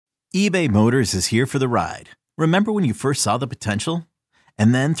eBay Motors is here for the ride. Remember when you first saw the potential?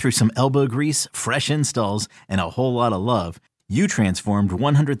 And then through some elbow grease, fresh installs, and a whole lot of love, you transformed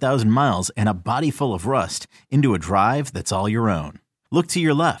 100,000 miles and a body full of rust into a drive that's all your own. Look to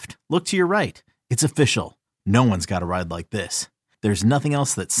your left. Look to your right. It's official. No one's got a ride like this. There's nothing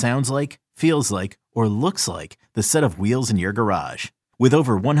else that sounds like, feels like, or looks like the set of wheels in your garage. With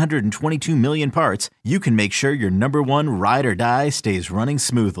over 122 million parts, you can make sure your number one ride or die stays running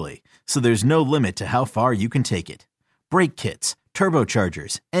smoothly. So there's no limit to how far you can take it. Brake kits,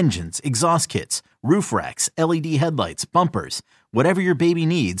 turbochargers, engines, exhaust kits, roof racks, LED headlights, bumpers, whatever your baby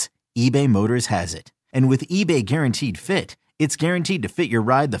needs, eBay Motors has it. And with eBay Guaranteed Fit, it's guaranteed to fit your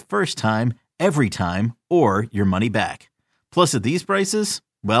ride the first time, every time, or your money back. Plus at these prices,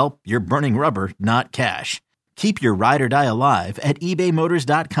 well, you're burning rubber, not cash. Keep your ride or die alive at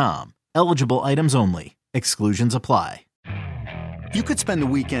ebaymotors.com. Eligible items only. Exclusions apply. You could spend the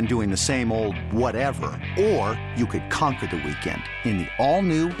weekend doing the same old whatever, or you could conquer the weekend in the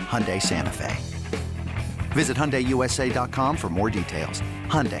all-new Hyundai Santa Fe. Visit HyundaiUSA.com for more details.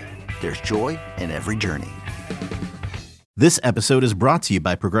 Hyundai, there's joy in every journey. This episode is brought to you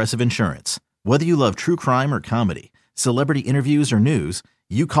by Progressive Insurance. Whether you love true crime or comedy, celebrity interviews or news,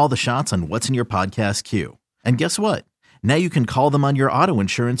 you call the shots on what's in your podcast queue. And guess what? Now you can call them on your auto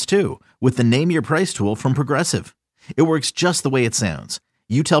insurance too with the Name Your Price tool from Progressive. It works just the way it sounds.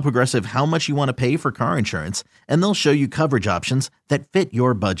 You tell Progressive how much you want to pay for car insurance, and they'll show you coverage options that fit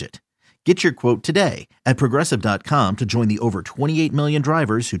your budget. Get your quote today at Progressive.com to join the over 28 million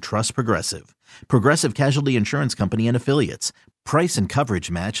drivers who trust Progressive. Progressive Casualty Insurance Company and Affiliates. Price and coverage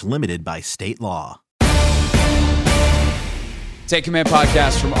match limited by state law. Take Command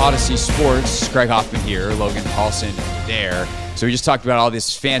podcast from Odyssey Sports. Greg Hoffman here, Logan Paulson there. So we just talked about all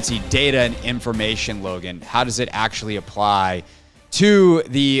this fancy data and information, Logan. How does it actually apply to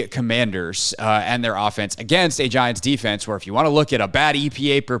the Commanders and their offense against a Giants defense where if you want to look at a bad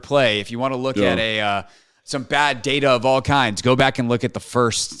EPA per play, if you want to look at some bad data of all kinds, go back and look at the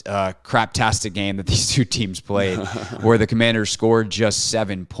first craptastic game that these two teams played where the Commanders scored just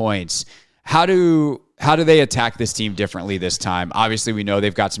 7 points. How do they attack this team differently this time? Obviously, we know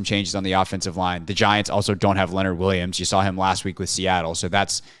they've got some changes on the offensive line. The Giants also don't have Leonard Williams. You saw him last week with Seattle, so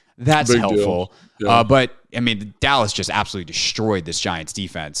that's helpful. Yeah. But I mean, Dallas just absolutely destroyed this Giants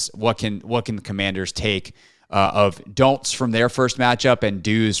defense. What can the Commanders take of don'ts from their first matchup and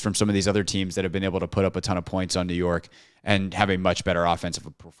do's from some of these other teams that have been able to put up a ton of points on New York and have a much better offensive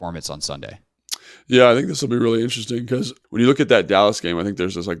performance on Sunday? Yeah, I think this will be really interesting because when you look at that Dallas game, I think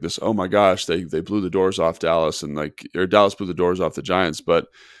there's this oh my gosh, they blew the doors off Dallas or Dallas blew the doors off the Giants. But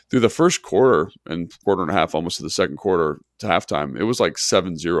through the first quarter and quarter and a half, almost to the second quarter to halftime, it was like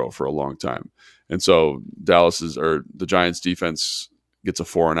 7-0 for a long time. And so the Giants defense gets a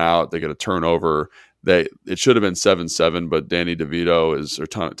 4-and-out. They get a turnover. It should have been 7-7, but Tommy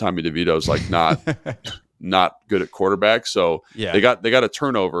DeVito is like not good at quarterback. So yeah. They got a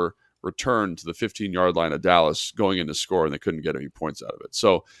turnover return to the 15-yard line of Dallas going in to score, and they couldn't get any points out of it.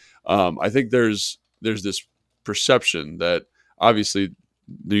 So I think there's this perception that obviously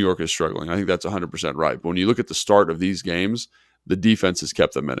New York is struggling. I think that's 100% right. But when you look at the start of these games, the defense has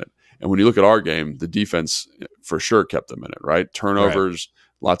kept them in it. And when you look at our game, the defense for sure kept them in it, right? Turnovers,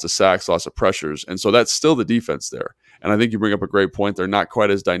 lots of sacks, lots of pressures. And so that's still the defense there. And I think you bring up a great point. They're not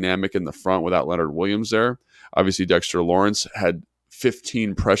quite as dynamic in the front without Leonard Williams there. Obviously, Dexter Lawrence had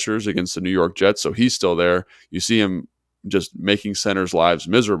 15 pressures against the New York Jets, so he's still there. You see him just making centers' lives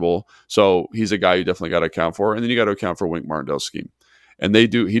miserable. So he's a guy you definitely got to account for. And then you got to account for Wink Martindale's scheme. And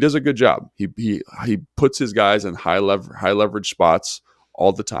he does a good job. He puts his guys in high leverage spots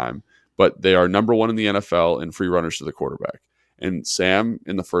all the time, but they are number one in the NFL in free runners to the quarterback. And Sam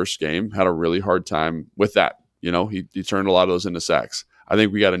in the first game had a really hard time with that. You know, he turned a lot of those into sacks. I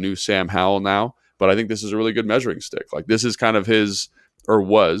think we got a new Sam Howell now, but I think this is a really good measuring stick. Like this is kind of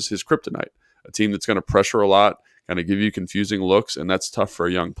was his kryptonite, a team that's going to pressure a lot, kind of give you confusing looks, and that's tough for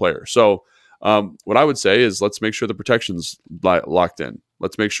a young player. So what I would say is let's make sure the protection's locked in.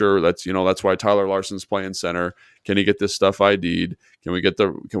 Let's make sure that's why Tyler Larson's playing center. Can he get this stuff ID'd? Can we get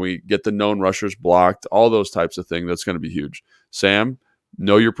the known rushers blocked? All those types of things. That's going to be huge. Sam,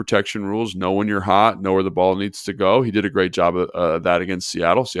 know your protection rules. Know when you're hot. Know where the ball needs to go. He did a great job of that against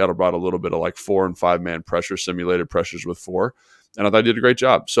Seattle. Seattle brought a little bit of like 4 and 5 man pressure, simulated pressures with 4, and I thought he did a great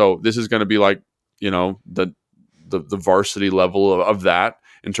job. So this is going to be like the varsity level of that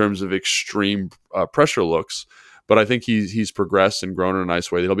in terms of extreme pressure looks. But I think he's progressed and grown in a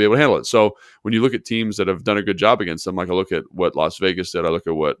nice way that he'll be able to handle it. So when you look at teams that have done a good job against them, like I look at what Las Vegas did, I look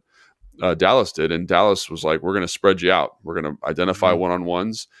at what Dallas did, and Dallas was like, we're going to spread you out. We're going to identify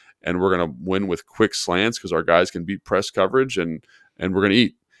one-on-ones, and we're going to win with quick slants because our guys can beat press coverage, and we're going to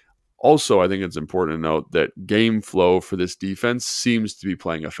eat. Also, I think it's important to note that game flow for this defense seems to be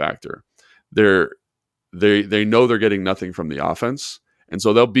playing a factor. They know they're getting nothing from the offense, and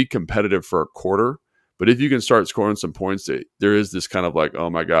so they'll be competitive for a quarter. But if you can start scoring some points, there is this kind of like, oh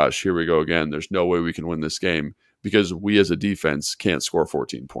my gosh, here we go again. There's no way we can win this game because we as a defense can't score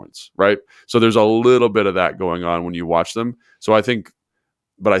 14 points, right? So there's a little bit of that going on when you watch them. So I think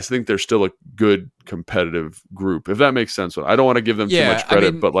they're still a good competitive group, if that makes sense. I don't want to give them too much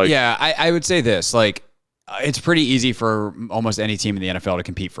credit, but I would say this, it's pretty easy for almost any team in the NFL to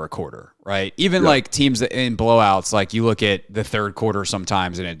compete for a quarter, right? Even like teams that in blowouts, like you look at the third quarter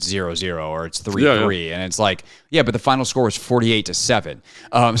sometimes and it's 0-0 or it's 3-3 and it's like, but the final score was 48-7.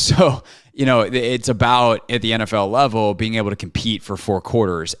 So, it's about at the NFL level being able to compete for 4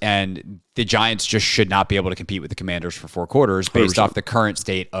 quarters, and the Giants just should not be able to compete with the Commanders for 4 quarters based 100%. Off the current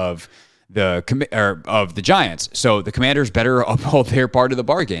state of the Giants. So the Commanders better uphold their part of the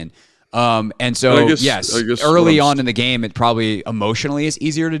bargain. And so, I guess early on in the game, it probably emotionally is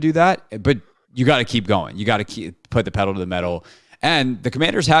easier to do that, but you got to keep going. You got to put the pedal to the metal. And the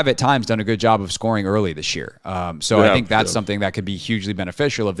Commanders have at times done a good job of scoring early this year. So I think that's something that could be hugely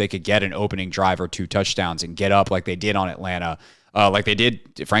beneficial if they could get an opening drive or 2 touchdowns and get up like they did on Atlanta, like they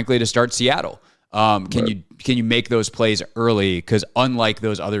did, frankly, to start Seattle. Can you make those plays early? Because unlike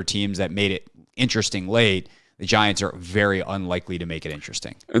those other teams that made it interesting late, the Giants are very unlikely to make it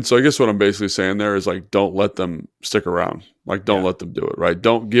interesting. And so I guess what I'm basically saying there is like, don't let them stick around. Like, don't let them do it, right?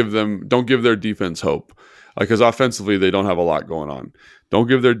 Don't give their defense hope. Because offensively, they don't have a lot going on. Don't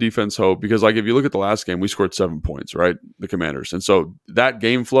give their defense hope, because like if you look at the last game, we scored 7 points, right? The Commanders. And so that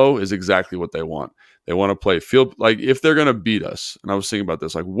game flow is exactly what they want. They want to play field, like if they're going to beat us. And I was thinking about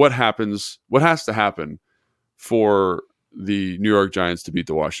this, like what has to happen for the New York Giants to beat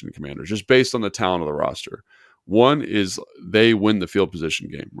the Washington Commanders, just based on the talent of the roster. One is they win the field position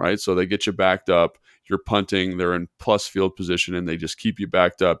game, right? So they get you backed up, you're punting, they're in plus field position, and they just keep you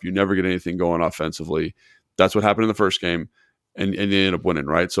backed up. You never get anything going offensively. That's what happened in the first game, and they end up winning,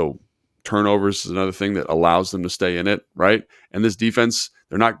 right? So turnovers is another thing that allows them to stay in it, right? And this defense,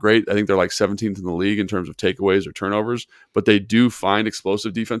 they're not great. I think they're like 17th in the league in terms of takeaways or turnovers, but they do find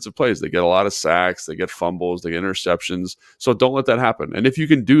explosive defensive plays. They get a lot of sacks, they get fumbles, they get interceptions. So don't let that happen. And if you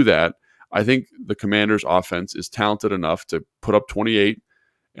can do that, I think the Commanders' offense is talented enough to put up 28,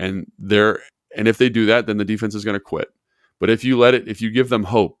 and if they do that, then the defense is going to quit. But if you give them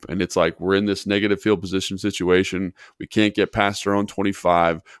hope, and it's like we're in this negative field position situation, we can't get past our own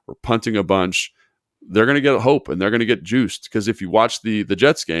 25, we're punting a bunch, they're going to get hope and they're going to get juiced. Because if you watch the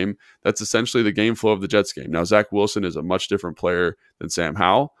Jets game, that's essentially the game flow of the Jets game. Now, Zach Wilson is a much different player than Sam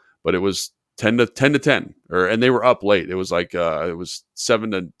Howell, but it was 10 to 10, and they were up late. It was like it was 7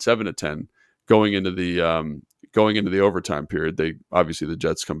 to 10 going into the overtime period. The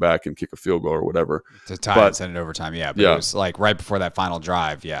Jets come back and kick a field goal or whatever to tie and send it overtime. But it was like right before that final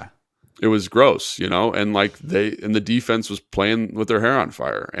drive. Yeah, it was gross, and like the defense was playing with their hair on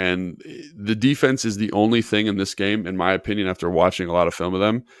fire. And the defense is the only thing in this game, in my opinion, after watching a lot of film of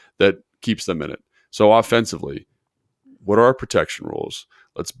them, that keeps them in it. So offensively, what are our protection rules?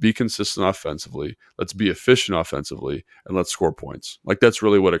 Let's be consistent offensively. Let's be efficient offensively, and let's score points. Like that's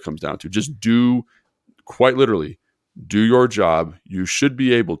really what it comes down to. Just quite literally, do your job. You should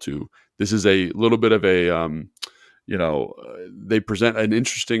be able to. This is a little bit of a, they present an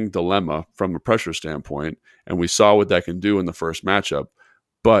interesting dilemma from a pressure standpoint, and we saw what that can do in the first matchup.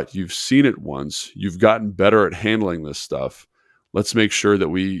 But you've seen it once. You've gotten better at handling this stuff. Let's make sure that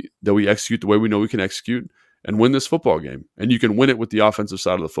we execute the way we know we can execute and win this football game. And you can win it with the offensive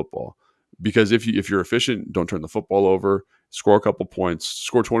side of the football. Because if you're efficient, don't turn the football over, score a couple points,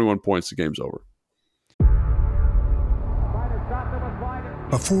 score 21 points, the game's over.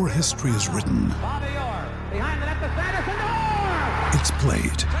 Before history is written, it's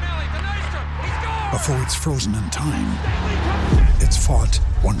played. Before it's frozen in time, it's fought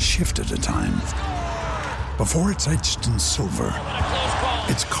one shift at a time. Before it's etched in silver,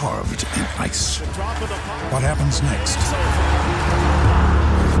 it's carved in ice. What happens next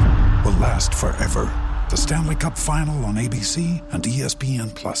will last forever. The Stanley Cup Final on ABC and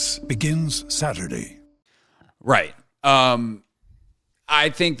ESPN Plus begins Saturday. Right. I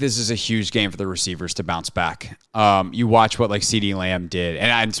think this is a huge game for the receivers to bounce back. You watch what like CeeDee Lamb did,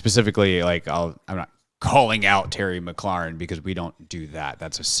 and specifically, like I'm not calling out Terry McLaurin because we don't do that.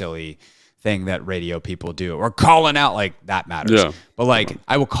 That's a silly thing that radio people do, or calling out, like, that matters. Yeah. But like,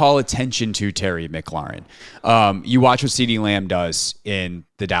 I will call attention to Terry McLaurin. You watch what CeeDee Lamb does in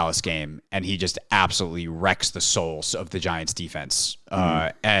the Dallas game, and he just absolutely wrecks the souls of the Giants defense.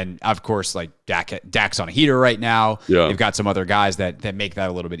 And of course, like, Dak's on a heater right now. Yeah. They've got some other guys that make that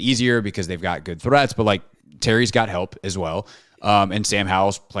a little bit easier because they've got good threats, but like, Terry's got help as well. And Sam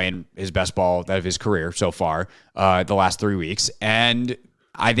Howell's playing his best ball of his career so far, the last 3 weeks. And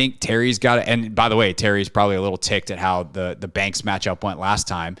I think Terry's got it. And by the way, Terry's probably a little ticked at how the Banks matchup went last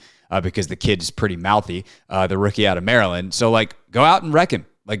time, because the kid is pretty mouthy, the rookie out of Maryland. So like, go out and wreck him.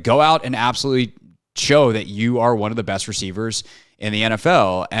 Like, go out and absolutely show that you are one of the best receivers in the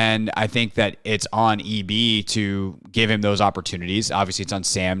NFL. And I think that it's on EB to give him those opportunities. Obviously, it's on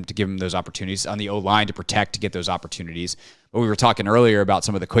Sam to give him those opportunities, on the O-line to protect, to get those opportunities. But we were talking earlier about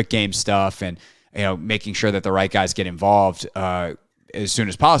some of the quick game stuff and, making sure that the right guys get involved as soon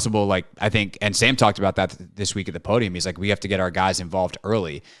as possible. Like, I think, and Sam talked about that this week at the podium. He's like, we have to get our guys involved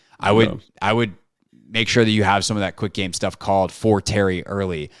early. I would make sure that you have some of that quick game stuff called for Terry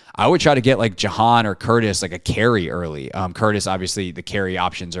early. I would try to get like Jahan or Curtis, like a carry early. Curtis, obviously the carry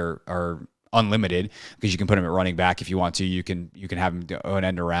options are unlimited because you can put him at running back if you want to. You can have him go an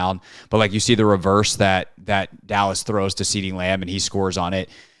end around. But like, you see the reverse that Dallas throws to CeeDee Lamb and he scores on it.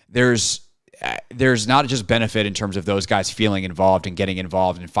 There's not just benefit in terms of those guys feeling involved and getting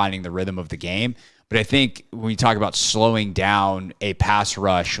involved and finding the rhythm of the game. But I think when you talk about slowing down a pass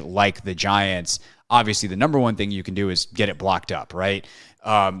rush like the Giants, obviously the number one thing you can do is get it blocked up, right?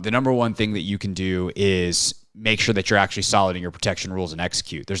 The number one thing that you can do is make sure that you're actually solid in your protection rules and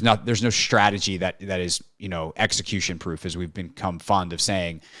execute. There's no strategy that is, execution proof, as we've become fond of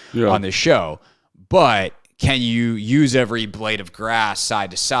saying on this show. But can you use every blade of grass side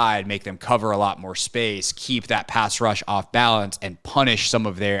to side, make them cover a lot more space, keep that pass rush off balance, and punish some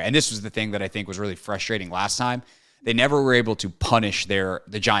of their, and this was the thing that I think was really frustrating last time. They never were able to punish the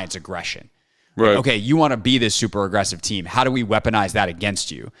Giants' aggression. Right. Okay, you want to be this super aggressive team. How do we weaponize that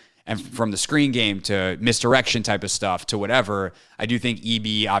against you? And from the screen game to misdirection type of stuff to whatever, I do think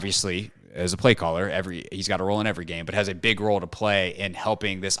EB, obviously, as a play caller, he's got a role in every game, but has a big role to play in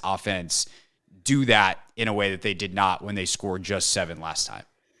helping this offense do that in a way that they did not when they scored just 7 last time.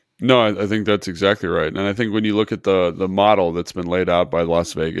 No, I think that's exactly right. And I think when you look at the model that's been laid out by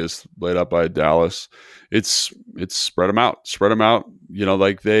Las Vegas, laid out by Dallas, it's spread them out.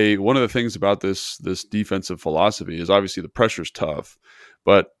 Like one of the things about this defensive philosophy is obviously the pressure's tough,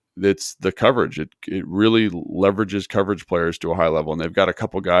 but it's the coverage. It really leverages coverage players to a high level. And they've got a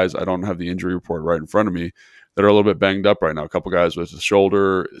couple guys, I don't have the injury report right in front of me, that are a little bit banged up right now. A couple guys with the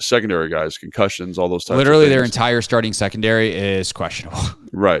shoulder, secondary guys, concussions, all those types Literally of things. Their entire starting secondary is questionable.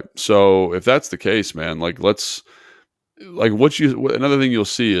 Right. So if that's the case, man, another thing you'll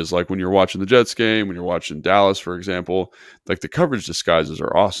see is like when you're watching the Jets game, when you're watching Dallas, for example, like the coverage disguises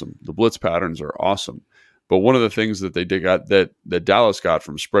are awesome. The blitz patterns are awesome. But one of the things that they did that Dallas got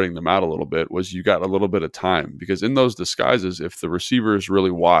from spreading them out a little bit was you got a little bit of time, because in those disguises, if the receiver is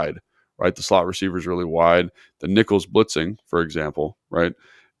really wide, right, the slot receiver is really wide, the nickel's blitzing, for example, right,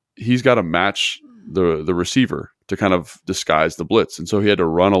 he's got to match the receiver to kind of disguise the blitz. And so he had to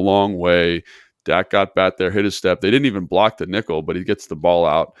run a long way. Dak got back there, hit his step. They didn't even block the nickel, but he gets the ball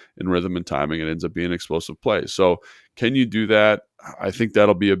out in rhythm and timing and ends up being an explosive play. So can you do that? I think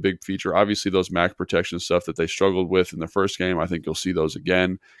that'll be a big feature. Obviously, those MAC protection stuff that they struggled with in the first game, I think you'll see those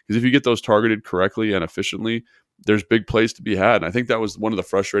again. Because if you get those targeted correctly and efficiently, there's big plays to be had. And I think that was one of the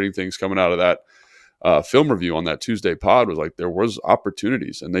frustrating things coming out of that film review on that Tuesday pod, was like there was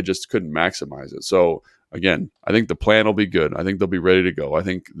opportunities and they just couldn't maximize it. So again, I think the plan will be good. I think they'll be ready to go. I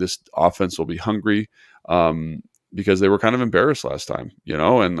think this offense will be hungry because they were kind of embarrassed last time,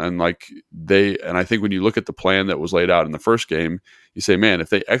 and I think when you look at the plan that was laid out in the first game, you say, man, if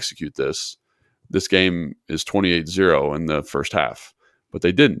they execute this game is 28-0 in the first half, but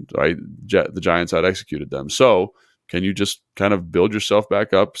they didn't, right? The Giants had executed them. So can you just kind of build yourself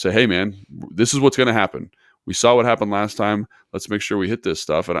back up, say, hey man, this is what's going to happen. We saw what happened last time. Let's make sure we hit this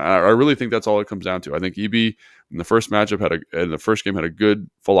stuff. And I really think that's all it comes down to. I think EB in the first matchup in the first game had a good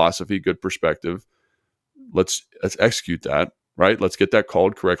philosophy, good perspective. Let's execute that, right? Let's get that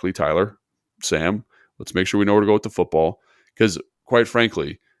called correctly, Tyler, Sam. Let's make sure we know where to go with the football. Because quite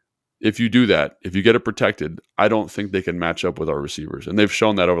frankly, if you do that, if you get it protected, I don't think they can match up with our receivers. And they've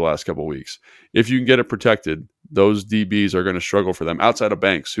shown that over the last couple of weeks. If you can get it protected, those DBs are going to struggle for them, outside of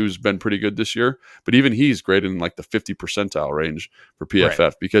Banks, who's been pretty good this year. But even he's graded in like the 50 percentile range for PFF,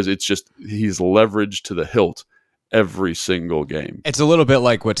 right, because it's just he's leveraged to the hilt every single game. It's a little bit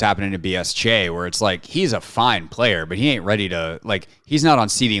like what's happening to BSJ, where it's like he's a fine player, but he ain't ready to, like, he's not on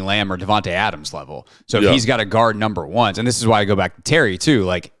CeeDee Lamb or Devontae Adams level. So if he's got to guard number ones, and this is why I go back to Terry too.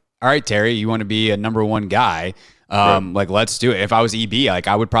 Like, all right, Terry, you want to be a number one guy? Like, let's do it. If I was EB, like,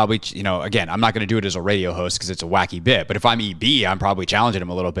 I would probably, again, I'm not going to do it as a radio host because it's a wacky bit. But if I'm EB, I'm probably challenging him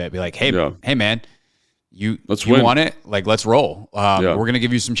a little bit. Be like, hey man, you want it? Like, let's roll. We're going to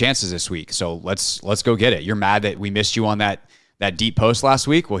give you some chances this week. So let's go get it. You're mad that we missed you on that deep post last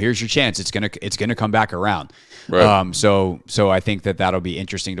week. Well, here's your chance. It's going to come back around. Right. So I think that'll be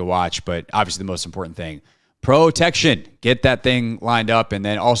interesting to watch, but obviously the most important thing, protection, get that thing lined up. And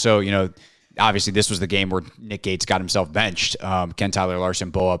then also, obviously this was the game where Nick Gates got himself benched. Ken Tyler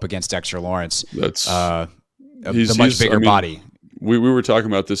Larson bowl up against Dexter Lawrence. That's the much bigger body. We were talking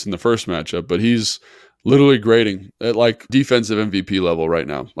about this in the first matchup, but he's literally grading at like defensive MVP level right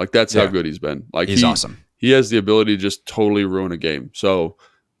now. Like, that's how good he's been. Like, he's awesome. He has the ability to just totally ruin a game. So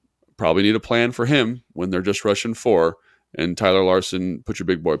probably need a plan for him when they're just rushing 4. And Tyler Larson, put your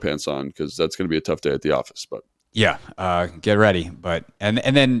big boy pants on, because that's going to be a tough day at the office. But yeah, get ready. But and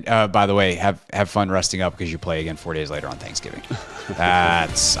then by the way, have fun resting up because you play again 4 days later on Thanksgiving.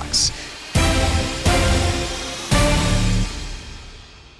 That sucks.